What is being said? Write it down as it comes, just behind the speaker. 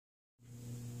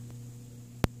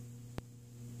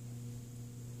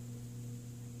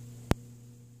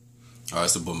Alright,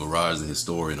 so but Mirage, the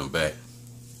historian, I'm back.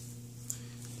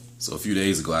 So a few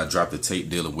days ago, I dropped a tape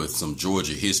dealing with some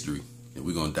Georgia history, and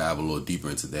we're gonna dive a little deeper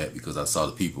into that because I saw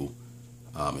the people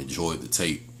enjoyed the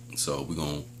tape. So we're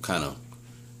gonna kind of,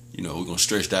 we're gonna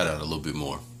stretch that out a little bit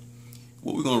more.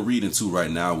 What we're gonna read into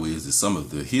right now is some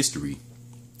of the history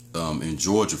in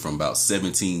Georgia from about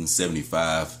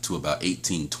 1775 to about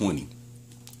 1820.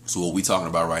 So what we're talking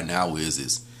about right now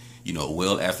is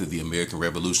well after the American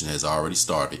Revolution has already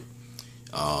started.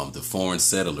 The foreign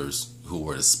settlers, who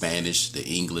were the Spanish, the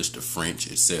English, the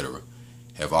French, etc.,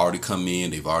 have already come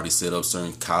in. They've already set up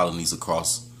certain colonies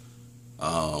across,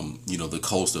 the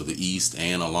coast of the east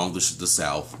and along the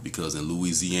south. Because in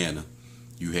Louisiana,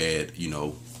 you had,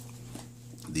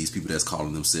 these people that's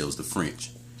calling themselves the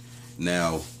French.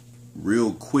 Now,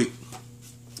 real quick,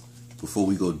 before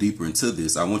we go deeper into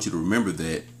this, I want you to remember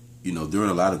that, during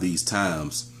a lot of these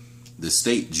times, the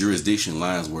state jurisdiction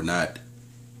lines were not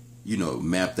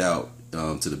mapped out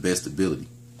to the best ability.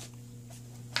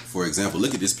 For example,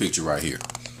 look at this picture right here.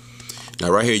 Now,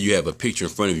 right here, you have a picture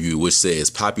in front of you which says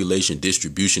population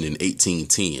distribution in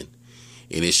 1810.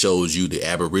 And it shows you the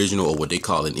Aboriginal, or what they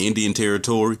call an Indian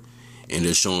territory. And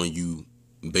they're showing you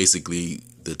basically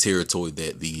the territory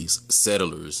that these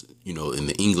settlers, in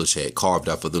the English had carved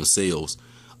out for themselves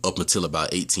up until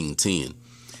about 1810.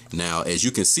 Now, as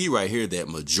you can see right here, that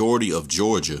majority of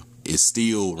Georgia is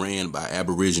still ran by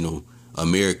Aboriginal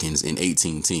Americans in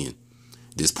 1810.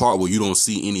 This part where you don't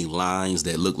see any lines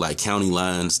that look like county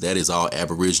lines, that is all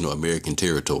Aboriginal American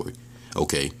territory.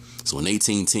 Okay, so in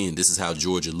 1810, this is how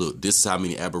Georgia looked. This is how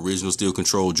many Aboriginals still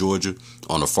control Georgia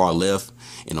on the far left.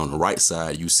 And on the right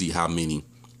side, you see how many,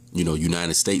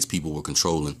 United States people were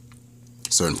controlling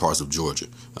certain parts of Georgia.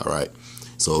 All right.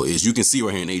 So as you can see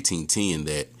right here in 1810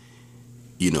 that,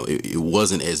 it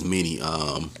wasn't as many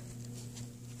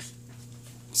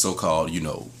so-called,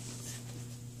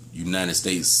 United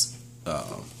States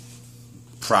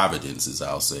providences,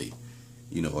 I'll say,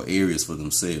 or areas for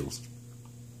themselves.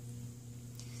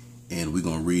 And we're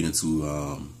going to read into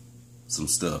some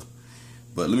stuff.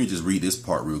 But let me just read this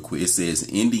part real quick. It says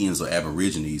Indians or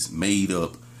Aborigines made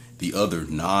up the other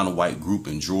non-white group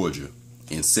in Georgia.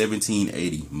 In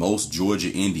 1780, most Georgia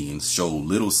Indians showed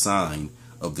little sign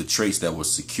of the traits that were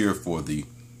secure for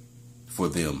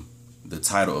them the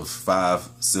title of 5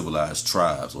 civilized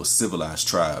tribes or civilized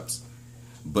tribes.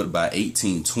 But by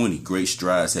 1820, great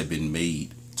strides had been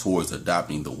made towards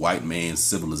adopting the white man's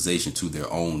civilization to their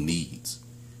own needs.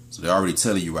 So they're already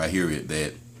telling you right here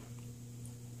that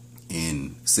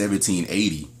in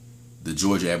 1780, the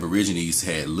Georgia Aborigines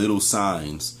had little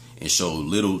signs and showed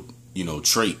little,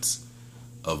 traits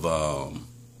of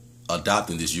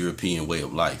adopting this European way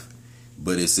of life.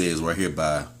 But it says right here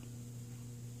by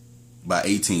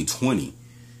 1820,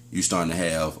 you're starting to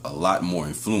have a lot more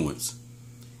influence.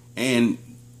 And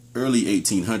early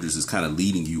 1800s is kind of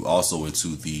leading you also into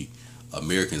the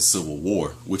American Civil War,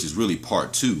 which is really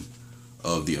part 2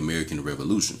 of the American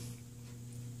Revolution.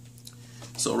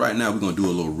 So right now we're going to do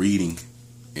a little reading,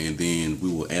 and then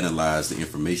we will analyze the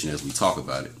information as we talk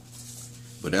about it.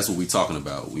 But that's what we're talking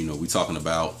about. We're talking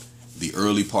about the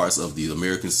early parts of the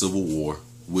American Civil War,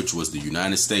 which was the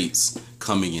United States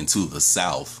coming into the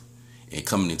South and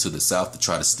coming into the South to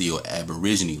try to steal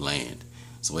Aborigine land.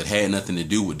 So it had nothing to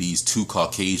do with these two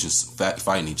Caucasians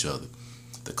fighting each other.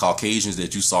 The Caucasians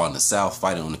that you saw in the South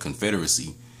fighting on the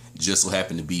Confederacy just so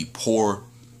happened to be poor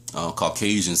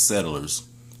Caucasian settlers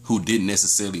who didn't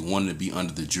necessarily want to be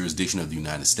under the jurisdiction of the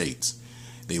United States.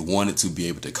 They wanted to be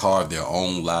able to carve their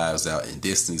own lives out and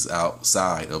destinies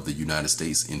outside of the United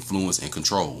States influence and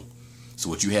control. So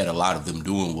what you had a lot of them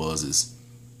doing is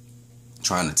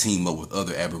trying to team up with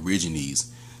other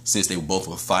Aborigines, since they both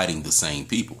were fighting the same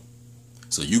people.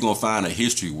 So you're going to find a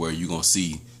history where you're going to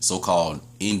see so-called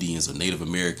Indians or Native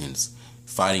Americans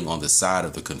fighting on the side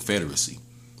of the Confederacy.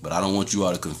 But I don't want you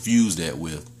all to confuse that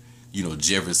with,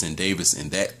 Jefferson Davis and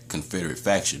that Confederate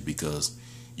faction, because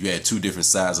you had two different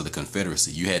sides of the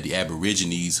Confederacy. You had the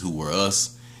Aborigines, who were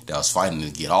us, that was fighting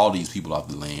to get all these people off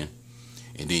the land.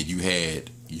 And then you had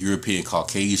European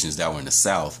Caucasians that were in the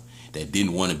South that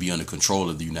didn't want to be under control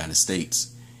of the United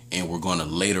States, and were going to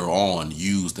later on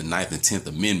use the 9th and 10th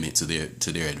Amendment to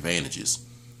their advantages.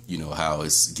 How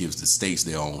it gives the states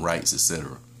their own rights,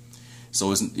 etc.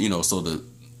 So it's so the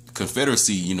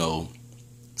Confederacy,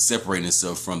 separating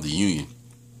itself from the Union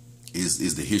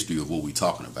is the history of what we're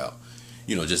talking about.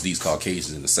 Just these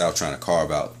Caucasians in the South trying to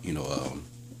carve out,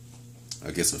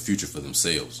 I guess a future for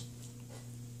themselves.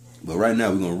 But right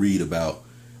now we're going to read about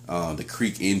the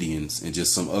Creek Indians and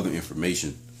just some other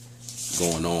information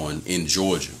going on in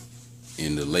Georgia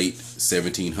in the late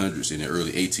 1700s and the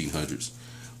early 1800s.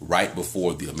 right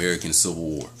before the American Civil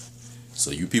War.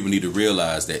 So you people need to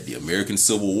realize that the American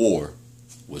Civil War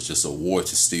was just a war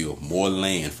to steal more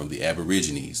land from the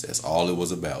Aborigines. That's all it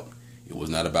was about. It was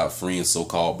not about freeing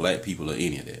so-called black people or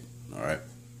any of that. All right.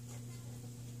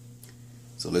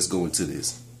 So let's go into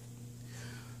this.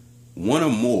 One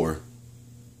of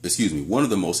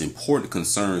the most important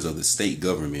concerns of the state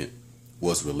government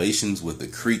was relations with the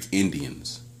Creek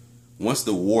Indians. Once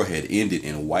the war had ended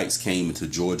and whites came into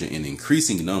Georgia in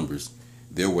increasing numbers,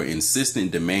 there were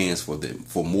insistent demands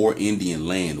for more Indian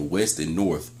land west and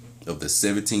north of the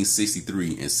 1763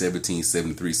 and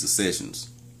 1773 secessions.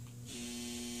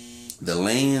 The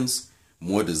lands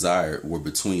more desired were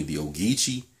between the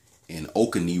Ogeechee and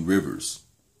Oconee rivers.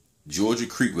 Georgia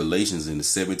Creek relations in the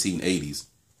 1780s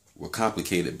were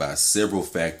complicated by several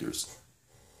factors.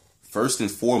 First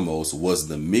and foremost was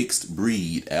the mixed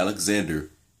breed Alexander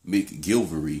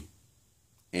McGilvery,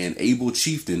 an able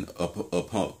chieftain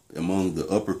among the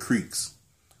upper Creeks,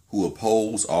 who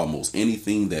opposed almost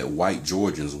anything that white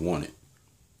Georgians wanted.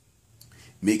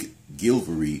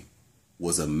 McGilvery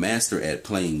was a master at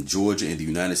playing Georgia and the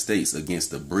United States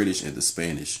against the British and the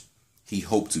Spanish. He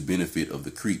hoped to benefit of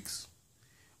the Creeks.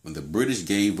 When the British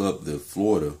gave up the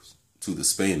Florida to the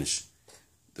Spanish,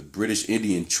 the British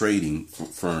Indian trading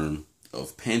firm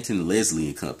of Panton Leslie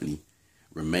and Company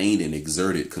remained and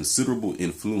exerted considerable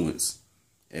influence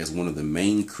as one of the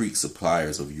main Creek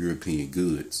suppliers of European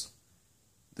goods.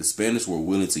 The Spanish were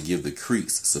willing to give the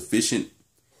Creeks sufficient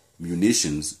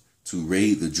munitions to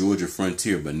raid the Georgia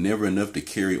frontier, but never enough to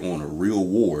carry on a real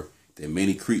war that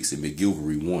many Creeks and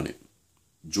McGilvery wanted.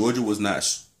 Georgia was not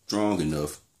strong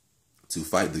enough to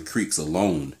fight the Creeks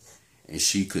alone, and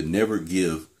she could never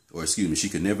get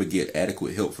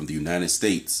adequate help from the United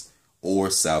States or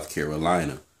South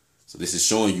Carolina. So this is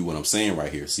showing you what I'm saying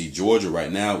right here. See, Georgia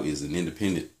right now is an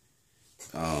independent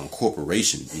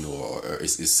corporation, or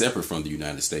it's separate from the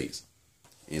United States.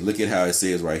 And look at how it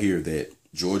says right here that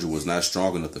Georgia was not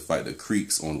strong enough to fight the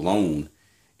Creeks on loan,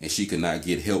 and she could not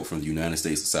get help from the United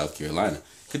States or South Carolina.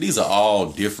 Because these are all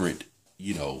different,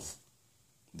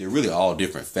 they're really all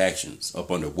different factions up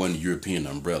under one European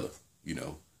umbrella,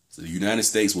 So the United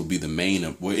States will be the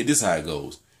main, well, this is how it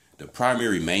goes. The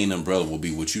primary main umbrella will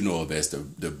be what you know of as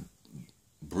the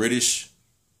British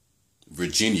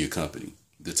Virginia Company,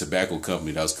 the tobacco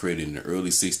company that was created in the early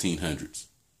 1600s.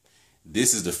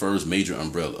 This is the first major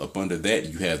umbrella. Up under that,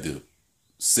 you have the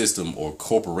system or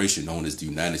corporation known as the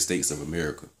United States of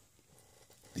America.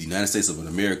 The United States of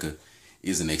America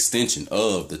is an extension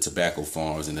of the tobacco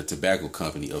farms and the tobacco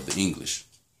company of the English.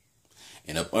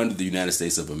 And up under the United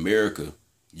States of America,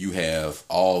 you have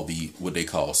all the what they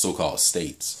call so-called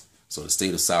states. So the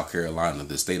state of South Carolina,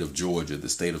 the state of Georgia, the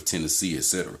state of Tennessee,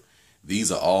 etc.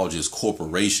 These are all just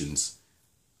corporations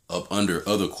up under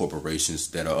other corporations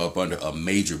that are up under a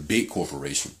major big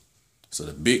corporation. So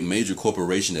the big major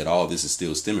corporation that all this is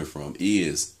still stemming from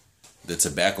is the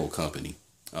tobacco company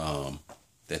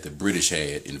that the British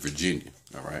had in Virginia.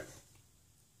 All right.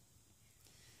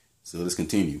 So let's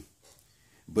continue.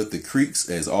 But the Creeks,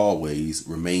 as always,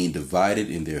 remained divided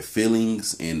in their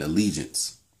feelings and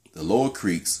allegiance. The lower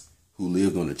Creeks, who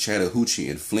lived on the Chattahoochee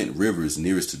and Flint rivers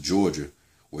nearest to Georgia,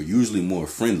 were usually more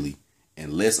friendly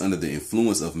and less under the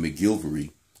influence of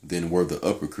McGilvery than were the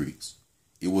upper Creeks.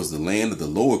 It was the land of the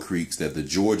lower Creeks that the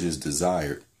Georgians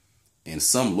desired, and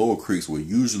some lower Creeks were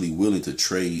usually willing to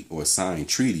trade or sign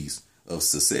treaties of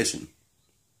secession.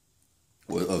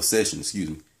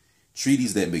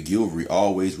 Treaties that McGilvery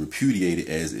always repudiated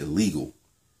as illegal.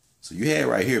 So you had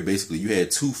right here, basically, you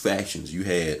had two factions. You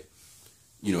had,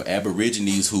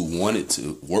 Aborigines who wanted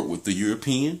to work with the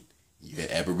European. You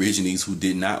had Aborigines who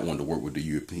did not want to work with the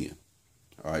European.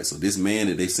 All right, so this man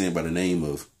that they saying by the name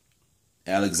of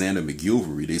Alexander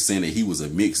McGilvery, they saying that he was a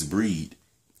mixed breed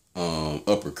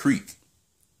upper Creek.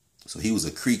 So he was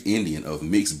a Creek Indian of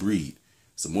mixed breed.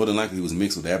 So more than likely he was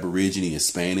mixed with Aborigine and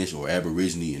Spanish, or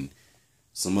Aborigine and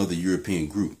some other European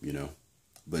group,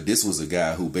 But this was a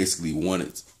guy who basically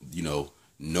wanted, he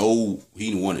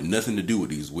wanted nothing to do with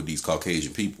these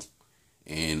Caucasian people.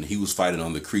 And he was fighting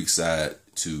on the Creek side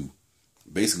to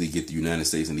basically get the United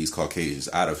States and these Caucasians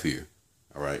out of here.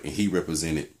 All right. And he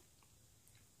represented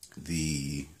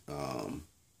the, let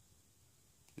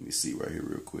me see right here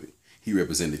real quick. He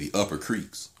represented the upper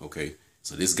Creeks. Okay.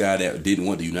 So this guy that didn't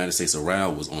want the United States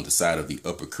around was on the side of the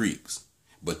upper Creeks.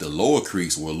 But the lower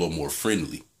Creeks were a little more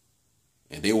friendly,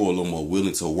 and they were a little more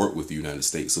willing to work with the United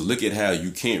States. So look at how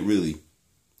you can't really,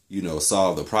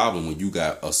 solve the problem when you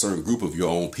got a certain group of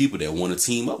your own people that want to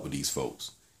team up with these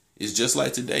folks. It's just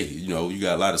like today. You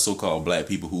got a lot of so-called black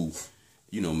people who,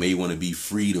 may want to be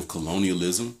freed of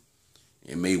colonialism.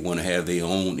 and may want to have their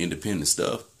own independent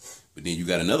stuff. But then you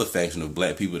got another faction of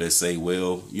black people that say,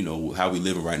 well, you know, how we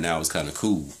living right now is kind of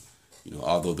cool. You know,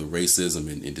 although the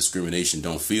racism and discrimination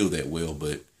don't feel that well,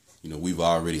 but, you know, we've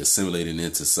already assimilated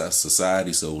into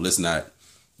society. So let's not,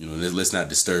 you know, let's not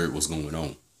disturb what's going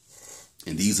on.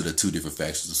 And these are the two different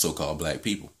factions of so-called black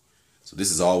people. So this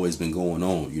has always been going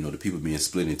on, you know, the people being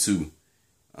split in two.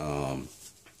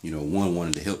 You know, one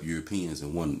wanted to help Europeans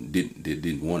and one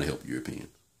didn't want to help Europeans.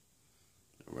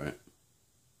 All right.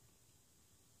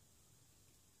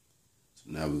 So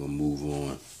now we're going to move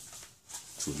on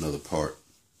to another part.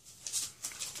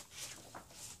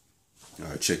 All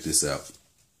right, check this out.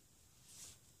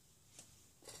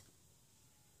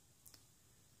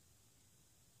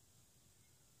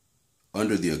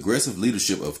 Under the aggressive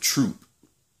leadership of Troup,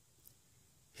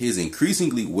 his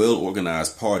increasingly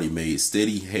well-organized party made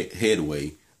steady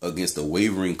headway against the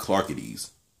wavering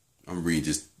Clarkides. I'm reading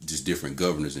just different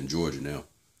governors in Georgia now.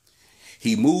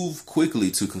 He moved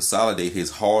quickly to consolidate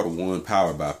his hard-won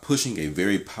power by pushing a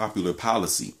very popular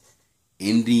policy,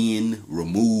 Indian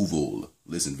removal.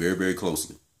 Listen very, very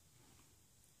closely.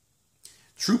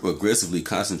 Troup aggressively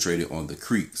concentrated on the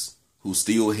Creeks, who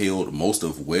still held most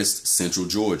of west central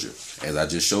Georgia, as I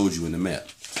just showed you in the map.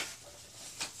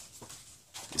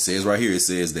 It says right here, it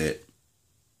says that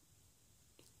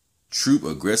Troup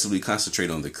aggressively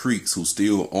concentrated on the Creeks, who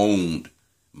still owned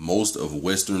most of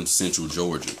western central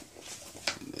Georgia.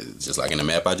 Just like in the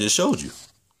map I just showed you.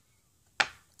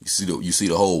 You see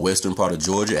the whole western part of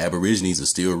Georgia, Aborigines are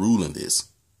still ruling this.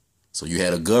 So you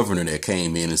had a governor that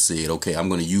came in and said, okay, I'm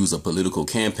going to use a political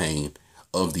campaign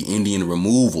of the Indian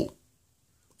removal.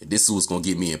 And this is what's going to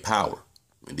get me in power.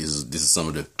 And this is some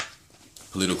of the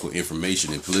political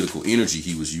information and political energy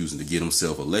he was using to get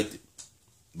himself elected,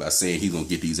 by saying he's going to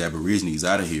get these Aborigines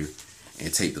out of here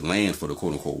and take the land for the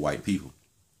quote-unquote white people.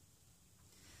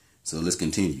 So let's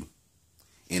continue.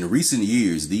 In recent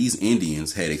years, these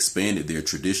Indians had expanded their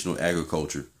traditional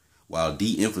agriculture while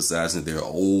de-emphasizing their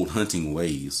old hunting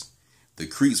ways. The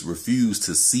Creeks refused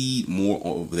to cede more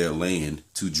of their land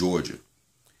to Georgia.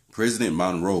 President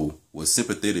Monroe was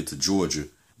sympathetic to Georgia,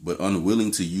 but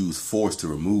unwilling to use force to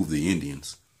remove the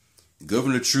Indians.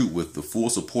 Governor Troup, with the full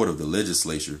support of the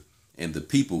legislature and the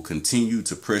people, continued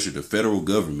to pressure the federal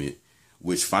government,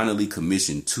 which finally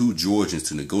commissioned 2 Georgians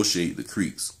to negotiate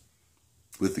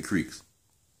with the Creeks.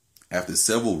 After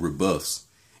several rebuffs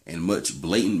and much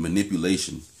blatant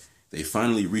manipulation, they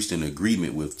finally reached an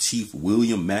agreement with Chief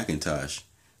William McIntosh,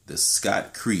 the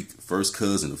Scott Creek first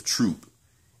cousin of Troup,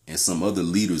 and some other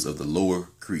leaders of the lower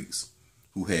Creeks,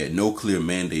 who had no clear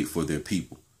mandate from their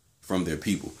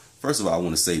people. First of all, I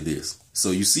want to say this.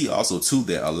 So you see also too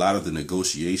that a lot of the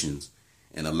negotiations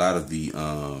and a lot of the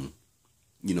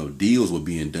deals were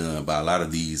being done by a lot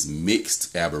of these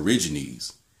mixed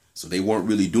Aborigines. So they weren't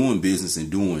really doing business and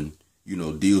doing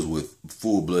deals with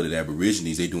full-blooded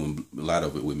Aborigines. They doing a lot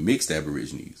of it with mixed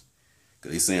Aborigines.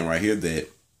 Because they're saying right here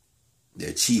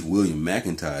that Chief William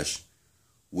McIntosh,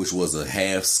 which was a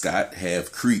half Scott,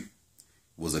 half Creek,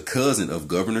 was a cousin of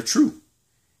Governor Troup.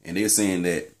 And they're saying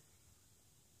that,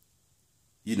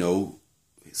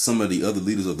 some of the other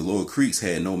leaders of the lower Creeks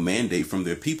had no mandate from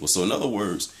their people. So in other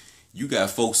words, you got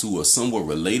folks who are somewhat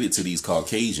related to these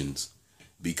Caucasians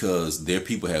because their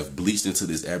people have bleached into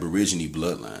this Aborigine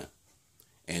bloodline.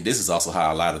 And this is also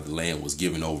how a lot of the land was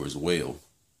given over as well.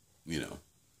 This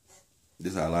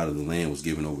is how a lot of the land was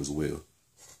given over as well.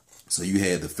 So you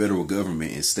had the federal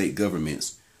government and state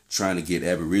governments trying to get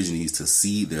Aborigines to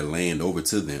cede their land over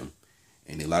to them.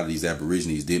 And a lot of these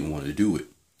Aborigines didn't want to do it.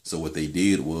 So what they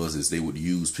did was they would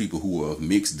use people who were of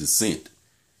mixed descent,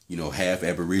 half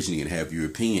Aborigine and half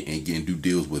European, and do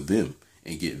deals with them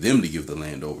and get them to give the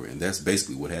land over. And that's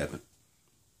basically what happened.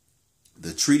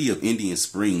 The Treaty of Indian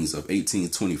Springs of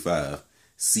 1825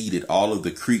 ceded all of the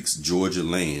Creeks' Georgia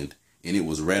land, and it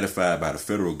was ratified by the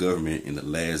federal government in the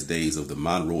last days of the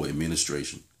Monroe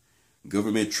administration.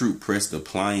 Government Troup pressed the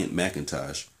pliant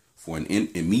McIntosh for an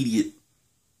immediate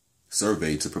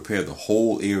survey to prepare the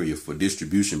whole area for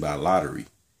distribution by lottery,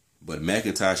 but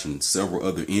McIntosh and several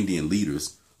other Indian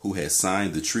leaders who had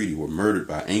signed the treaty were murdered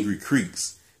by angry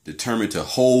Creeks determined to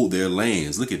hold their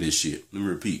lands. Look at this shit. Let me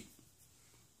repeat.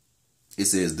 It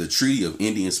says the Treaty of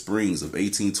Indian Springs of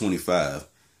 1825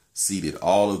 ceded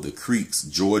all of the Creeks'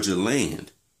 Georgia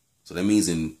land. So that means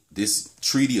in this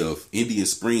Treaty of Indian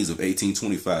Springs of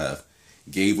 1825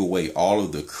 gave away all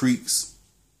of the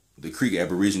Creek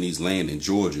Aborigines' land in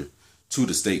Georgia to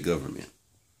the state government.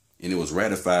 And it was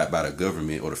ratified by the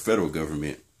government, or the federal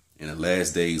government, in the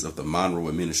last days of the Monroe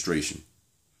administration.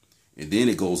 And then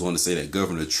it goes on to say that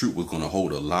Governor Troup was going to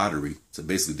hold a lottery to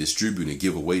basically distribute and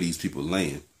give away these people's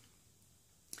land.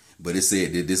 But it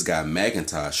said that this guy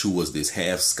McIntosh, who was this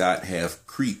half Scott, half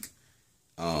Creek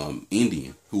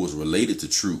Indian, who was related to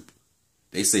Troup,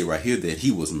 they say right here that he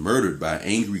was murdered by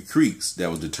angry Creeks that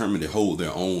was determined to hold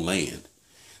their own land.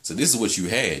 So this is what you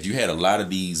had. You had a lot of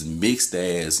these mixed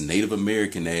ass Native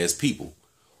American ass people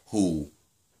who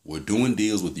were doing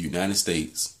deals with the United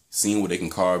States, seeing what they can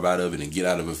carve out of it and get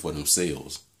out of it for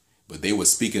themselves. But they were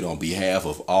speaking on behalf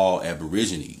of all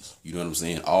Aborigines. You know what I'm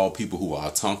saying? All people who are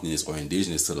autochthonous or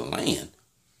indigenous to the land.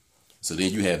 So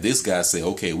then you have this guy say,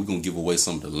 okay, we're going to give away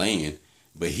some of the land.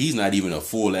 But he's not even a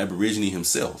full Aborigine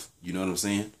himself. You know what I'm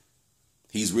saying?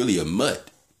 He's really a mutt.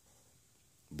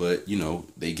 But, you know,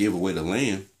 they give away the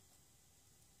land.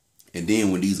 And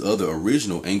then when these other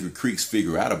original angry Creeks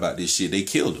figure out about this shit, they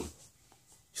killed him.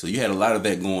 So you had a lot of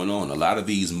that going on. A lot of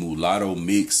these mulatto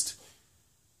mixed,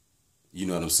 you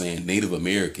know what I'm saying, Native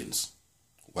Americans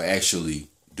were actually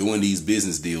doing these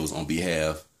business deals on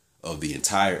behalf of the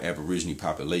entire Aborigine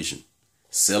population,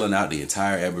 selling out the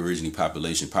entire Aborigine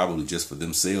population, probably just for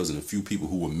themselves and a few people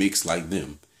who were mixed like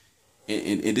them.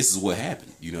 And this is what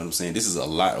happened. You know what I'm saying? This is a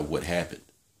lot of what happened,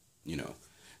 you know.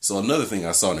 So another thing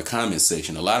I saw in the comment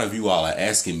section, a lot of you all are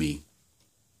asking me,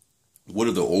 what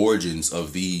are the origins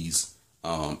of these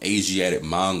Asiatic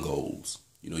Mongols?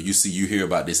 You know, you hear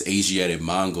about this Asiatic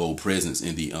Mongol presence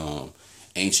in the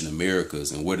ancient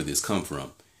Americas, and where did this come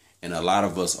from? And a lot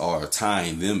of us are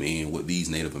tying them in with these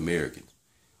Native Americans.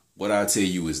 What I tell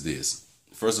you is this.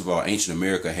 First of all, ancient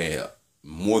America had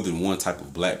more than one type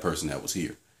of black person that was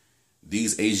here.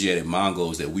 These Asiatic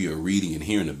Mongols that we are reading and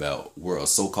hearing about were a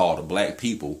so-called black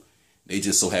people. They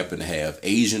just so happened to have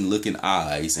Asian-looking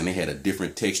eyes, and they had a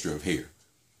different texture of hair.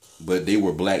 But they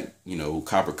were black, you know,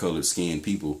 copper-colored skinned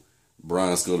people,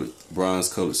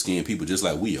 bronze-colored skinned people, just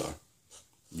like we are.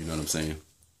 You know what I'm saying?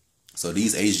 So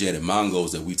these Asiatic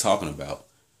Mongols that we're talking about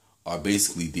are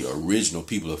basically the original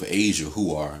people of Asia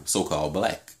who are so-called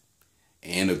black.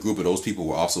 And a group of those people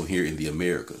were also here in the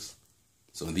Americas.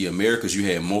 So in the Americas, you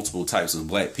had multiple types of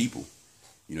black people.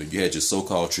 You know, you had your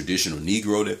so-called traditional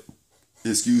Negro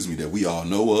that we all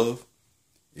know of.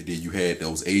 And then you had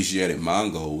those Asiatic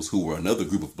Mongols who were another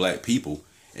group of black people,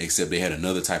 except they had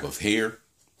another type of hair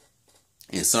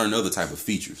and certain other type of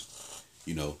features.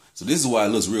 You know, so this is why it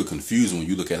looks real confusing when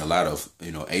you look at a lot of,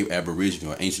 you know,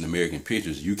 Aboriginal or ancient American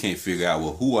pictures. You can't figure out,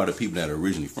 well, who are the people that are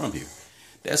originally from here?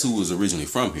 That's who was originally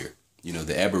from here. You know,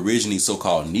 the Aborigine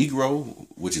so-called Negro,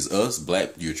 which is us,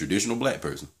 black, your traditional black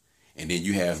person. And then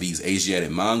you have these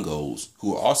Asiatic Mongols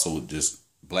who are also just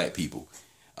black people,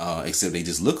 except they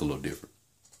just look a little different.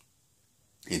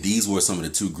 And these were some of the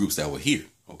two groups that were here.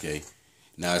 Okay.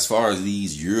 Now, as far as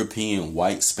these European,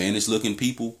 white, Spanish looking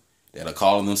people that are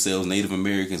calling themselves Native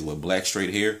Americans with black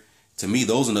straight hair, to me,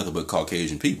 those are nothing but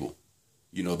Caucasian people.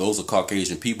 You know, those are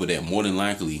Caucasian people that more than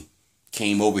likely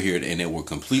came over here and that were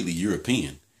completely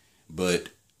European. But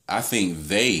I think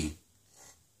they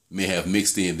may have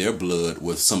mixed in their blood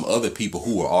with some other people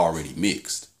who were already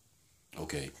mixed.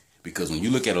 Okay. Because when you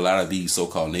look at a lot of these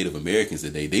so-called Native Americans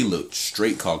today, they look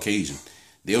straight Caucasian.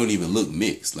 They don't even look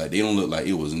mixed. Like, they don't look like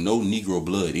it was no Negro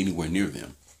blood anywhere near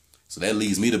them. So that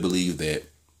leads me to believe that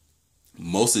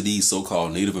most of these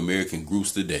so-called Native American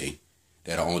groups today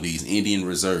that are on these Indian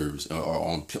reserves or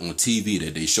on TV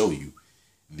that they show you,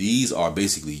 these are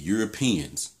basically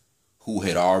Europeans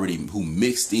who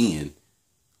mixed in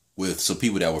with some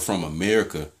people that were from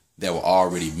America that were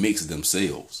already mixed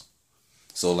themselves.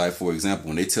 So, like, for example,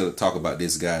 when they talk about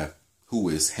this guy who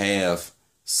is half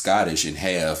Scottish and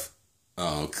half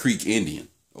Creek Indian,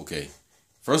 okay,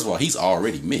 first of all, he's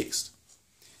already mixed.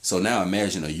 So now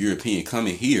imagine a European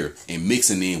coming here and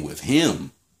mixing in with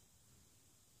him.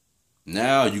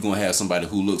 Now you're going to have somebody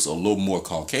who looks a little more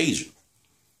Caucasian.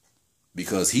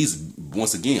 Because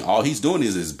once again, all he's doing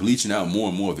is bleaching out more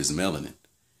and more of his melanin.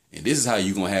 And this is how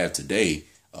you're going to have today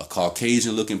a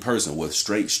Caucasian looking person with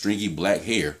straight, stringy black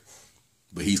hair.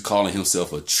 But he's calling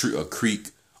himself a Creek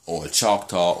or a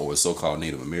Choctaw or a so-called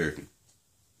Native American.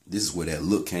 This is where that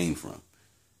look came from.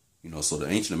 You know, so the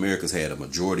ancient Americas had a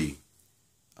majority,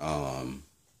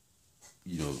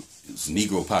 you know, it's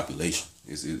Negro population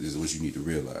is what you need to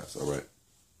realize. All right.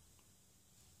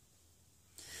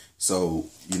 So,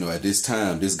 you know, at this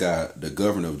time, this guy, the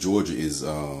governor of Georgia is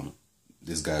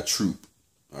this guy Troup.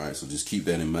 All right. So just keep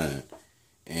that in mind.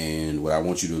 And what I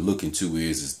want you to look into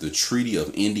is the Treaty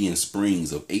of Indian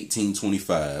Springs of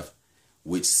 1825,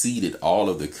 which ceded all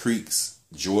of the Creeks,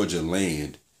 Georgia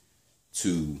land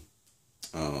to,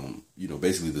 you know,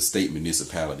 basically the state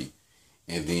municipality.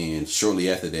 And then shortly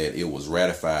after that, it was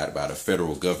ratified by the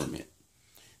federal government.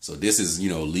 So this is, you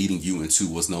know, leading you into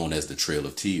what's known as the Trail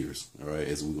of Tears. All right,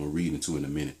 as we're going to read into in a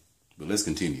minute. But let's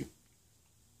continue.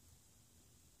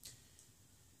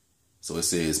 So it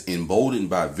says, emboldened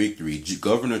by victory,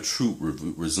 Governor Troup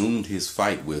resumed his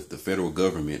fight with the federal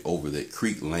government over the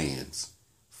Creek lands.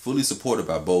 Fully supported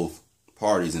by both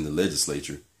parties in the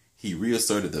legislature, he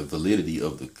reasserted the validity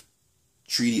of the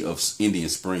Treaty of Indian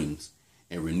Springs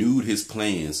and renewed his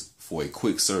plans for a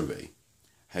quick survey.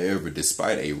 However,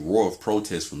 despite a roar of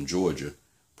protest from Georgia,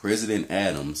 President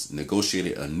Adams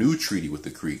negotiated a new treaty with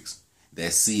the Creeks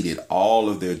that ceded all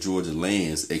of their Georgia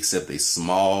lands except a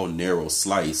small, narrow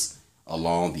slice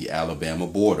along the Alabama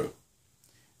border.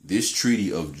 This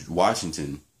Treaty of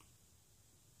Washington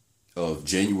of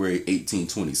January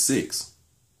 1826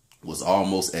 was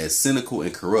almost as cynical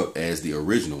and corrupt as the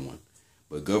original one,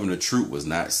 but Governor Troup was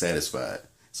not satisfied.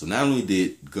 So not only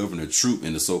did Governor Troup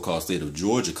in the so-called state of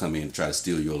Georgia come in and try to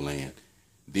steal your land,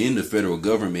 then the federal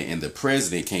government and the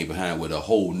president came behind with a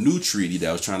whole new treaty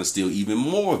that was trying to steal even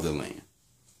more of the land.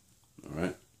 All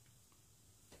right.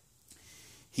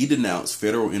 He denounced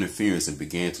federal interference and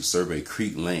began to survey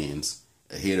Creek lands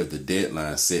ahead of the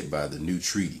deadline set by the new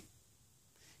treaty.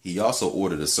 He also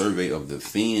ordered a survey of the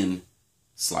thin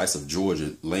slice of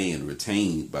Georgia land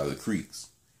retained by the Creeks.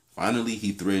 Finally,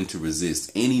 he threatened to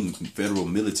resist any federal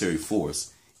military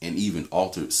force and even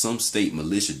altered some state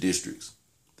militia districts.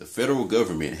 The federal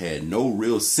government had no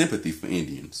real sympathy for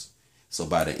Indians, so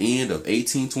by the end of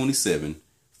 1827,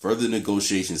 further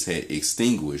negotiations had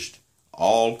extinguished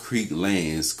all Creek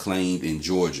lands claimed in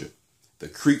Georgia. The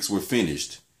Creeks were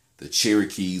finished. The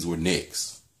Cherokees were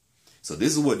next. So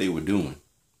this is what they were doing.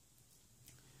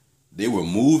 They were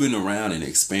moving around and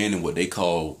expanding what they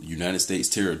call United States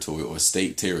territory or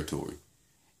state territory.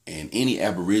 And any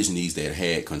Aborigines that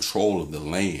had control of the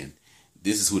land,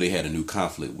 this is who they had a new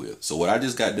conflict with. So what I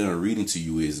just got done reading to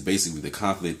you is basically the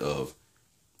conflict of,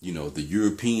 you know, the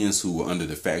Europeans who were under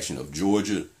the faction of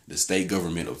Georgia, the state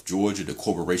government of Georgia, the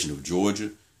corporation of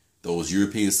Georgia, those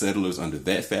European settlers under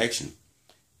that faction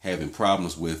having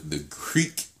problems with the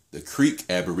Creek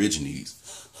Aborigines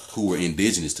who were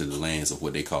indigenous to the lands of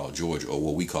what they call Georgia, or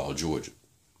what we call Georgia.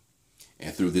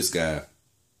 And through this guy,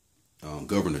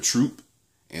 Governor Troup,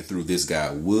 and through this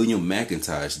guy, William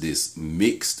McIntosh, this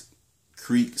mixed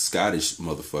Creek Scottish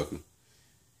motherfucker,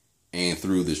 and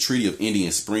through the Treaty of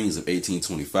Indian Springs of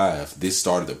 1825, this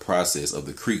started the process of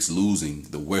the Creeks losing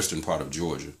the western part of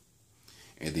Georgia.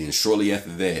 And then shortly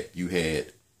after that, you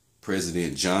had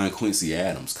President John Quincy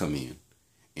Adams come in,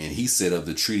 and he set up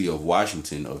the Treaty of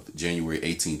Washington of January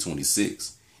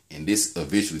 1826, and this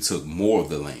eventually took more of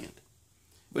the land.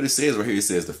 But it says right here, it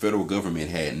says the federal government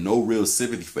had no real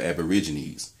sympathy for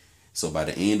Aborigines. So by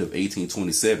the end of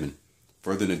 1827,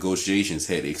 further negotiations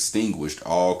had extinguished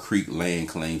all Creek land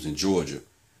claims in Georgia.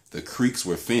 The Creeks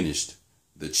were finished.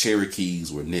 The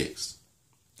Cherokees were next.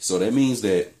 So that means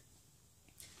that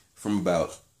from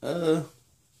about, like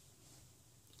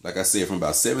I said, from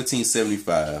about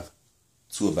 1775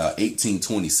 to about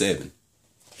 1827,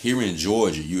 here in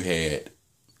Georgia, you had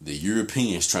the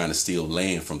Europeans trying to steal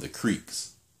land from the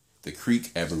Creeks. The Creek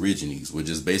Aborigines were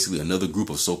just basically another group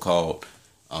of so-called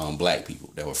black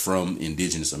people that were from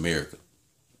indigenous America.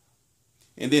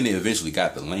 And then they eventually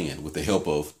got the land with the help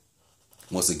of,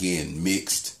 once again,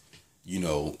 mixed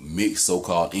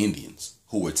so-called Indians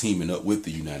who were teaming up with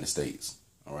the United States.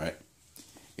 All right.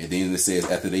 And then it says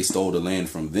after they stole the land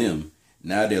from them,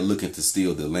 now they're looking to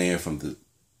steal the land from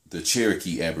the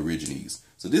Cherokee Aborigines.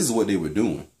 So this is what they were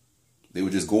doing. They were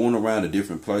just going around to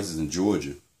different places in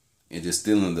Georgia and just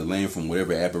stealing the land from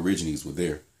whatever Aborigines were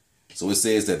there. So it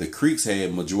says that the Creeks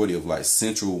had majority of like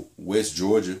central West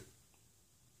Georgia.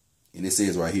 And it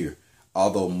says right here,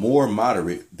 although more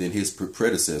moderate than his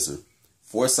predecessor,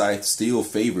 Forsyth still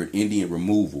favored Indian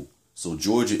removal. So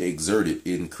Georgia exerted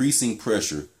increasing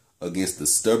pressure against the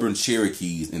stubborn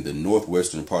Cherokees in the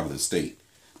northwestern part of the state.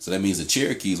 So that means the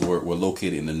Cherokees were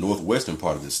located in the northwestern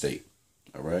part of the state.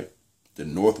 All right. The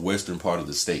northwestern part of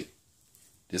the state.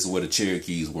 This is where the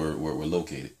Cherokees were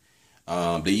located.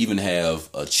 They even have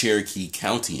a Cherokee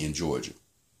County in Georgia.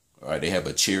 All right. They have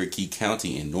a Cherokee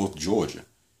County in North Georgia.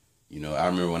 You know, I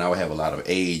remember when I would have a lot of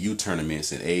AAU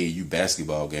tournaments and AAU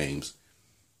basketball games,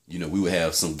 you know, we would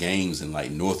have some games in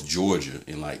like North Georgia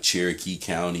in like Cherokee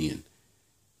County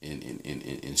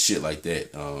and shit like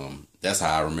that. That's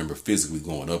how I remember physically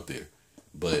going up there.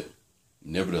 But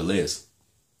nevertheless,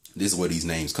 this is where these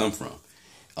names come from.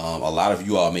 A lot of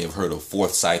you all may have heard of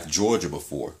Forsyth, Georgia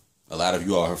before. A lot of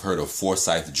you all have heard of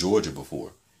Forsyth, Georgia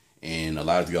before. And a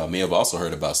lot of you all may have also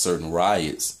heard about certain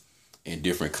riots and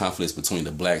different conflicts between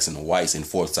the blacks and the whites in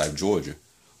Forsyth, Georgia.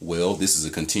 Well, this is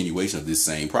a continuation of this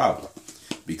same problem.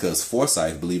 Because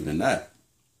Forsyth, believe it or not,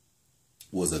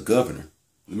 was a governor.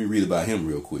 Let me read about him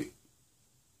real quick.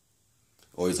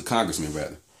 Or he's a congressman,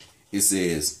 rather. It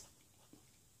says,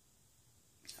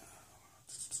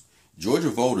 Georgia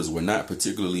voters were not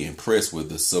particularly impressed with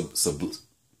the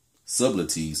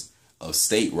subtleties of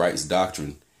state rights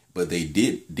doctrine, but they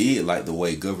did like the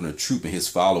way Governor Troup and his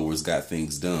followers got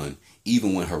things done,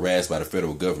 even when harassed by the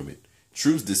federal government.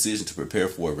 Troup's decision to prepare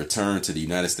for a return to the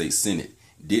United States Senate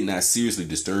did not seriously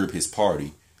disturb his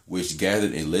party, which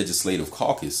gathered in legislative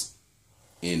caucus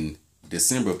in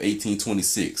December of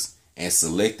 1826 and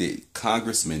selected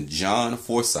Congressman John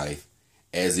Forsyth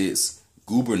as its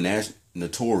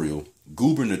gubernatorial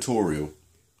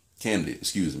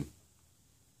candidate.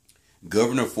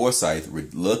 Governor Forsyth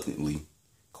reluctantly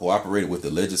cooperated with the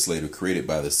legislature created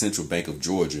by the Central Bank of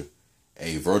Georgia,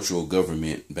 a virtual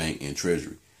government bank and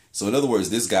treasury. So in other words,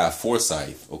 this guy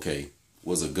Forsyth,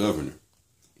 was a governor.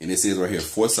 And it says right here,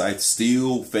 Forsyth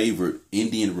still favored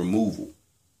Indian removal.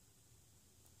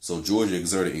 So Georgia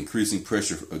exerted increasing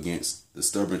pressure against the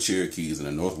stubborn Cherokees in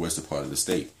the northwestern part of the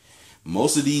state.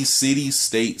 Most of these cities and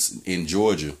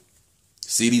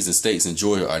states in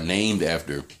Georgia are named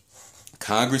after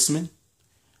congressmen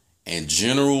and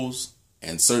generals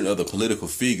and certain other political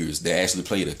figures that actually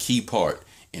played a key part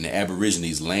in the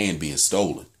Aborigines' land being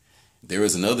stolen. There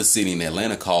is another city in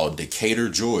Atlanta called Decatur,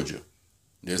 Georgia.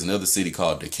 There's another city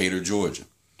called Decatur, Georgia.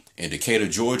 And Decatur,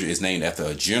 Georgia is named after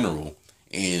a general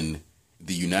in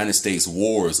the United States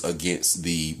wars against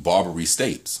the Barbary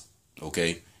states.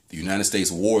 The United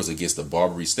States wars against the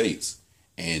Barbary states.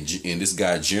 And this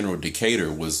guy, General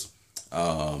Decatur, was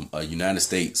a United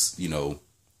States,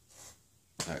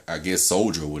 I guess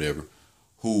soldier or whatever,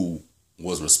 who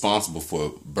was responsible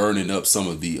for burning up some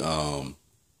of the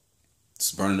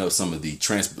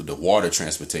water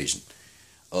transportation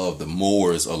of the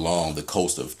Moors along the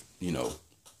coast of,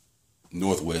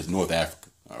 North Africa.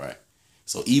 All right.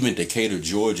 So even Decatur,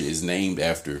 Georgia is named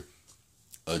after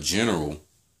a general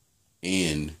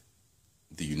in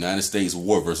the United States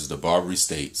war versus the Barbary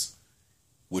states,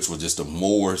 which were just the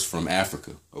Moors from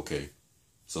Africa. Okay.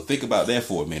 So think about that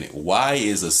for a minute. Why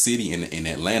is a city in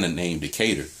Atlanta named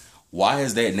Decatur? Why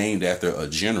is that named after a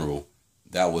general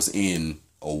that was in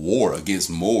a war against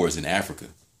Moors in Africa?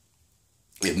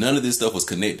 If none of this stuff was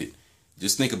connected,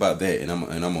 just think about that, and I'm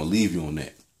gonna leave you on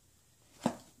that.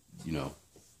 I'm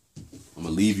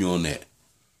gonna leave you on that.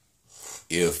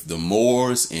 If the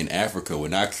Moors in Africa were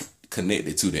not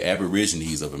connected to the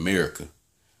Aborigines of America,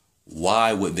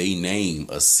 why would they name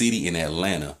a city in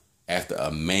Atlanta after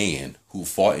a man who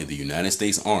fought in the United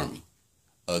States Army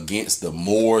against the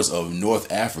Moors of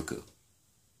North Africa?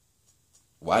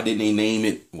 Why didn't they name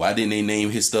it? Why didn't they name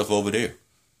his stuff over there?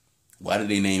 Why did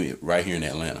they name it right here in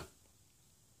Atlanta?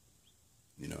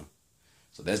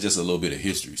 So that's just a little bit of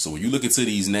history. So when you look into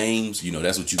these names,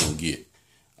 that's what you're going to get.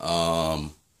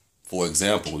 For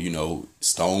example,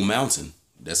 Stone Mountain.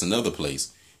 That's another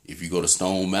place. If you go to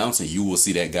Stone Mountain, you will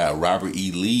see that guy Robert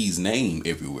E. Lee's name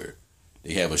everywhere.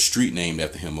 They have a street named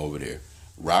after him over there.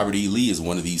 Robert E. Lee is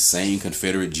one of these same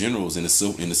Confederate generals in the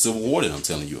Civil War that I'm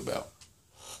telling you about.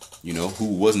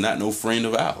 Who was not no friend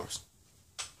of ours.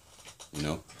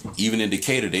 Even in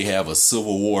Decatur, they have a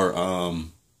Civil War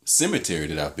cemetery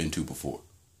that I've been to before.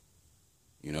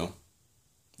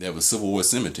 They have a Civil War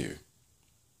cemetery.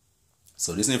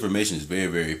 So this information is very,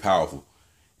 very powerful.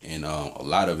 And a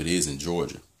lot of it is in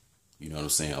Georgia. You know what I'm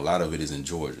saying? A lot of it is in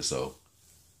Georgia. So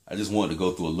I just wanted to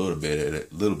go through a little bit of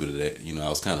that. I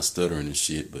was kind of stuttering and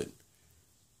shit, but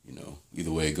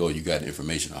either way it go, you got the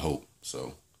information, I hope.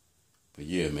 So, but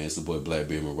yeah, man, it's the boy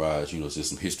Blackbeard Mirage. It's just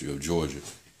some history of Georgia.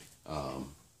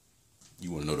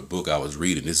 You want to know the book I was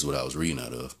reading? This is what I was reading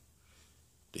out of.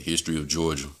 The History of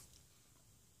Georgia.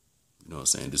 You know what I'm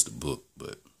saying? This is the book,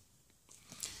 but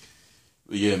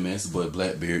yeah, man, it's the boy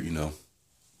Blackbeard, a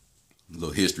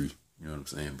little history, you know what I'm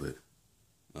saying? But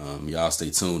y'all stay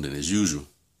tuned, and as usual,